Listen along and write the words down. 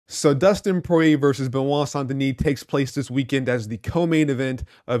So Dustin Poirier versus Benoit Saint-Denis takes place this weekend as the co-main event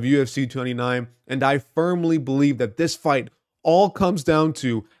of UFC 299, and I firmly believe that this fight all comes down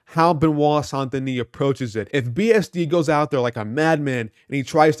to how Benoit Saint-Denis approaches it. If BSD goes out there like a madman and he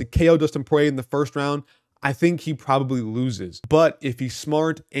tries to KO Dustin Poirier in the first round, I think he probably loses. But if he's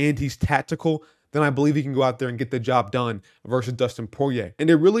smart and he's tactical, then I believe he can go out there and get the job done versus Dustin Poirier. And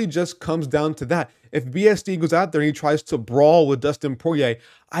it really just comes down to that. If BSD goes out there and he tries to brawl with Dustin Poirier,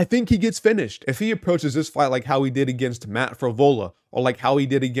 I think he gets finished. If he approaches this fight like how he did against Matt Frevola or like how he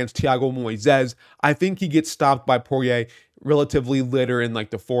did against Thiago Moises, I think he gets stopped by Poirier relatively later in like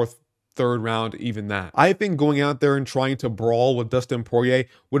the fourth, third round, even that. I think going out there and trying to brawl with Dustin Poirier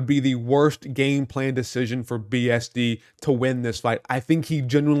would be the worst game plan decision for BSD to win this fight. I think he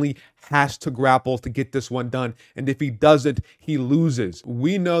genuinely has to grapple to get this one done, and if he doesn't, he loses.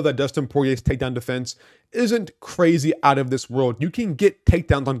 We know that Dustin Poirier's takedown defense isn't crazy out of this world. You can get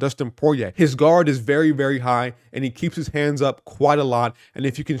takedowns on Dustin Poirier. His guard is very, very high, and he keeps his hands up quite a lot, and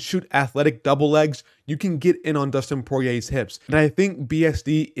if you can shoot athletic double legs, you can get in on Dustin Poirier's hips. And I think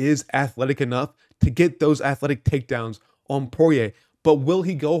BSD is athletic enough to get those athletic takedowns on Poirier, but will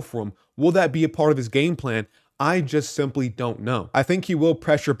he go for him? Will that be a part of his game plan? I just simply don't know. I think he will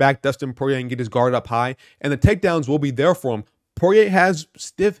pressure back Dustin Poirier and get his guard up high, and the takedowns will be there for him. Poirier has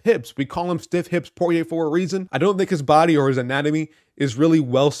stiff hips. We call him stiff hips Poirier for a reason. I don't think his body or his anatomy is really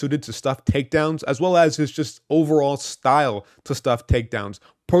well suited to stuff takedowns, as well as his just overall style to stuff takedowns.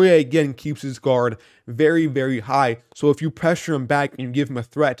 Poirier, again, keeps his guard very, very high. So if you pressure him back and you give him a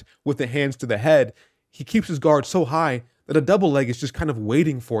threat with the hands to the head, he keeps his guard so high that a double leg is just kind of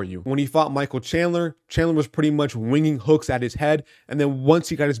waiting for you. When he fought Michael Chandler, Chandler was pretty much winging hooks at his head. And then once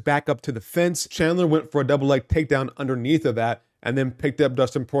he got his back up to the fence, Chandler went for a double leg takedown underneath of that and then picked up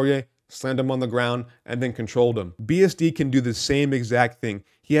Dustin Poirier, slammed him on the ground, and then controlled him. BSD can do the same exact thing.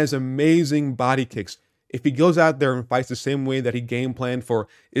 He has amazing body kicks. If he goes out there and fights the same way that he game planned for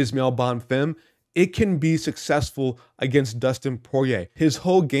Ismael Bonfim, it can be successful against Dustin Poirier. His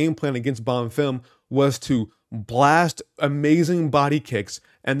whole game plan against Bonfim was to blast amazing body kicks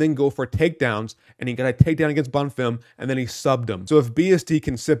and then go for takedowns, and he got a takedown against Bonfim and then he subbed him. So if BSD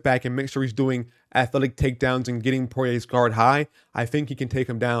can sit back and make sure he's doing athletic takedowns and getting Poirier's guard high, I think he can take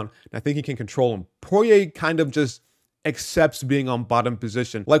him down, and I think he can control him. Poirier kind of just accepts being on bottom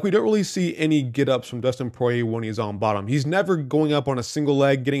position. Like, we don't really see any get-ups from Dustin Poirier when he's on bottom. He's never going up on a single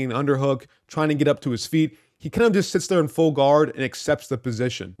leg, getting an underhook, trying to get up to his feet. He kind of just sits there in full guard and accepts the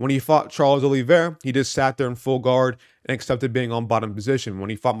position. When he fought Charles Oliveira, he just sat there in full guard and accepted being on bottom position.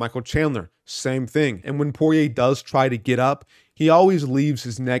 When he fought Michael Chandler, same thing. And when Poirier does try to get up, he always leaves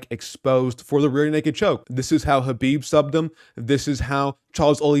his neck exposed for the rear naked choke. This is how Khabib subbed him. This is how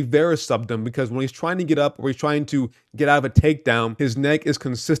Charles Oliveira subbed him, because when he's trying to get up or he's trying to get out of a takedown, his neck is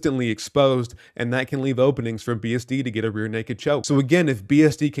consistently exposed, and that can leave openings for BSD to get a rear naked choke. So again, if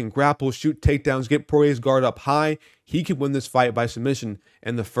BSD can grapple, shoot takedowns, get Poirier's guard up high, he could win this fight by submission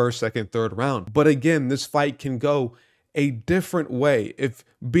in the first, second, third round. But again, this fight can go a different way. If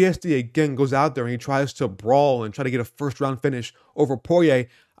BSD again goes out there and he tries to brawl and try to get a first round finish over Poirier,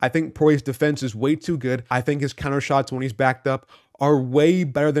 I think Poirier's defense is way too good. I think his counter shots when he's backed up are way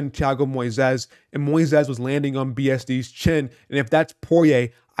better than Thiago Moises, and Moises was landing on BSD's chin, and if that's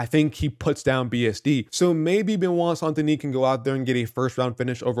Poirier, I think he puts down BSD. So maybe Benoit Saint-Denis can go out there and get a first round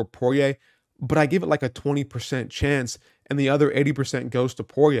finish over Poirier, but I give it like a 20% chance, and the other 80% goes to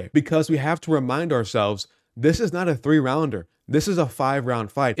Poirier, because we have to remind ourselves, this is not a 3-rounder. This is a 5-round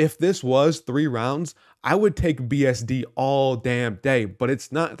fight. If this was 3 rounds, I would take BSD all damn day, but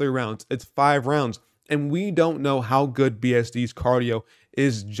it's not 3 rounds. It's 5 rounds. And we don't know how good BSD's cardio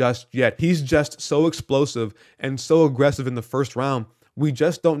is just yet. He's just so explosive and so aggressive in the first round. We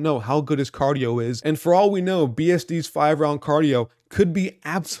just don't know how good his cardio is. And for all we know, BSD's 5-round cardio could be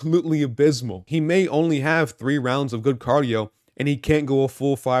absolutely abysmal. He may only have 3 rounds of good cardio, and he can't go a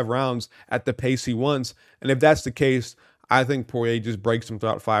full 5 rounds at the pace he wants. And if that's the case, I think Poirier just breaks him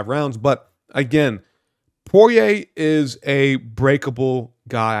throughout 5 rounds. But again, Poirier is a breakable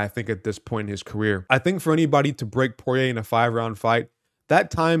guy, I think, at this point in his career. I think for anybody to break Poirier in a 5-round fight,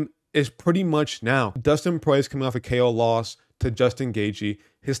 that time is pretty much now. Dustin Poirier is coming off a KO loss to Justin Gaethje.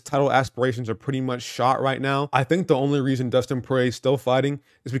 His title aspirations are pretty much shot right now. I think the only reason Dustin Poirier is still fighting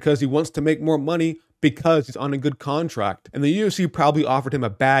is because he wants to make more money, because he's on a good contract. And the UFC probably offered him a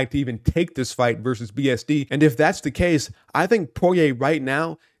bag to even take this fight versus BSD. And if that's the case, I think Poirier right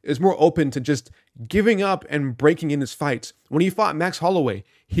now is more open to just giving up and breaking in his fights. When he fought Max Holloway,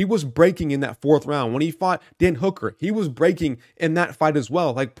 he was breaking in that 4th round. When he fought Dan Hooker, he was breaking in that fight as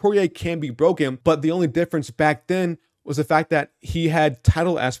well. Like, Poirier can be broken, but the only difference back then was the fact that he had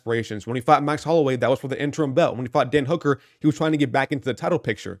title aspirations. When he fought Max Holloway, that was for the interim belt. When he fought Dan Hooker, he was trying to get back into the title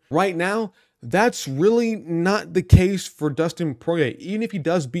picture. Right now, that's really not the case for Dustin Poirier. Even if he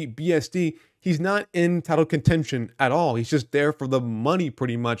does beat BSD, he's not in title contention at all. He's just there for the money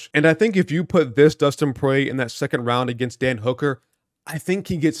pretty much. And I think if you put this Dustin Poirier in that second round against Dan Hooker, I think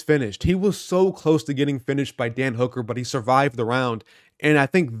he gets finished. He was so close to getting finished by Dan Hooker, but he survived the round. And I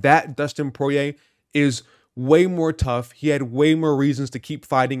think that Dustin Poirier is way more tough. He had way more reasons to keep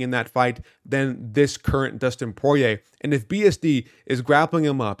fighting in that fight than this current Dustin Poirier. And if BSD is grappling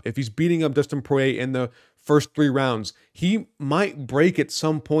him up, if he's beating up Dustin Poirier in the first 3 rounds, he might break at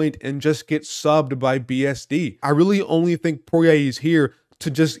some point and just get subbed by BSD. I really only think Poirier is here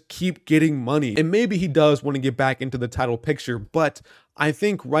to just keep getting money. And maybe he does want to get back into the title picture, but I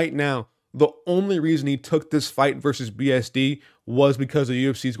think right now, the only reason he took this fight versus BSD was because the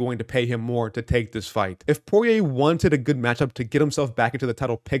UFC is going to pay him more to take this fight. If Poirier wanted a good matchup to get himself back into the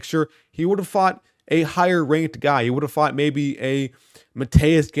title picture, he would have fought a higher ranked guy. He would have fought maybe a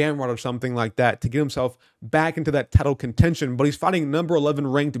Mateus Gamrot or something like that to get himself back into that title contention, but he's fighting number 11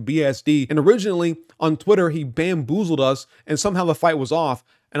 ranked BSD. And originally on Twitter, he bamboozled us and somehow the fight was off.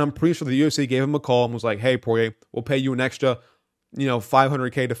 And I'm pretty sure the UFC gave him a call and was like, hey, Poirier, we'll pay you an extra,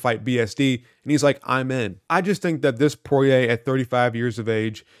 $500K to fight BSD. And he's like, I'm in. I just think that this Poirier at 35 years of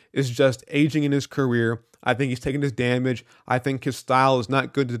age is just aging in his career. I think he's taking his damage. I think his style is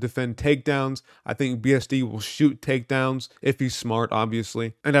not good to defend takedowns. I think BSD will shoot takedowns if he's smart,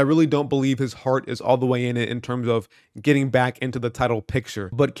 obviously. And I really don't believe his heart is all the way in it in terms of getting back into the title picture.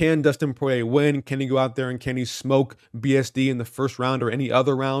 But can Dustin Poirier win? Can he go out there and can he smoke BSD in the first round or any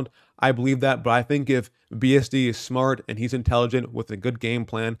other round? I believe that, but I think if BSD is smart and he's intelligent with a good game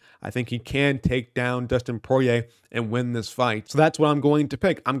plan, I think he can take down Dustin Poirier and win this fight. So that's what I'm going to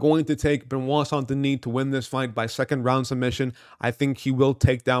pick. I'm going to take Benoit Saint-Denis to win this fight by second round submission. I think he will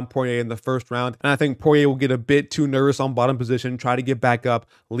take down Poirier in the first round, and I think Poirier will get a bit too nervous on bottom position, try to get back up,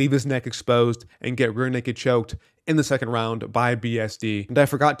 leave his neck exposed, and get rear naked choked in the second round by BSD. And I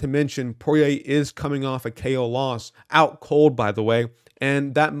forgot to mention, Poirier is coming off a KO loss, out cold by the way,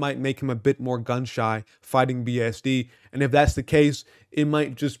 and that might make him a bit more gun-shy fighting BSD. And if that's the case, it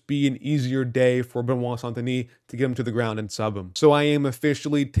might just be an easier day for Benoit Saint-Denis to get him to the ground and sub him. So I am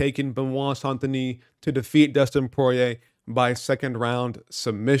officially taking Benoit Saint-Denis to defeat Dustin Poirier by second round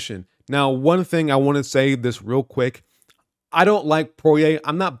submission. Now, one thing I want to say this real quick. I don't like Poirier.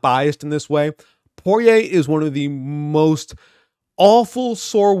 I'm not biased in this way. Poirier is one of the most awful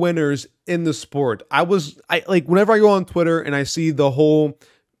sore winners in the sport. I like whenever I go on Twitter and I see the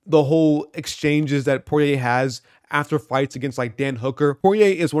whole exchanges that Poirier has after fights against like Dan Hooker.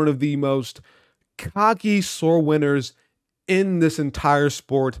 Poirier is one of the most cocky sore winners in this entire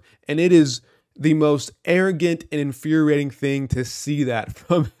sport, and it is the most arrogant and infuriating thing to see that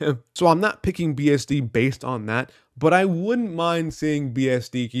from him. So I'm not picking BSD based on that, but I wouldn't mind seeing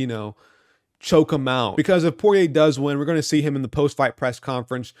BSD, choke him out. Because if Poirier does win, we're going to see him in the post-fight press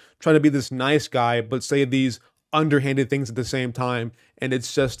conference try to be this nice guy, but say these underhanded things at the same time. And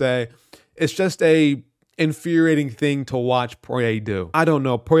it's just a infuriating thing to watch Poirier do. I don't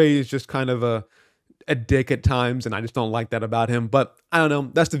know. Poirier is just kind of a dick at times, and I just don't like that about him. But I don't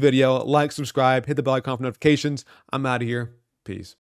know. That's the video. Like, subscribe, hit the bell icon for notifications. I'm out of here. Peace.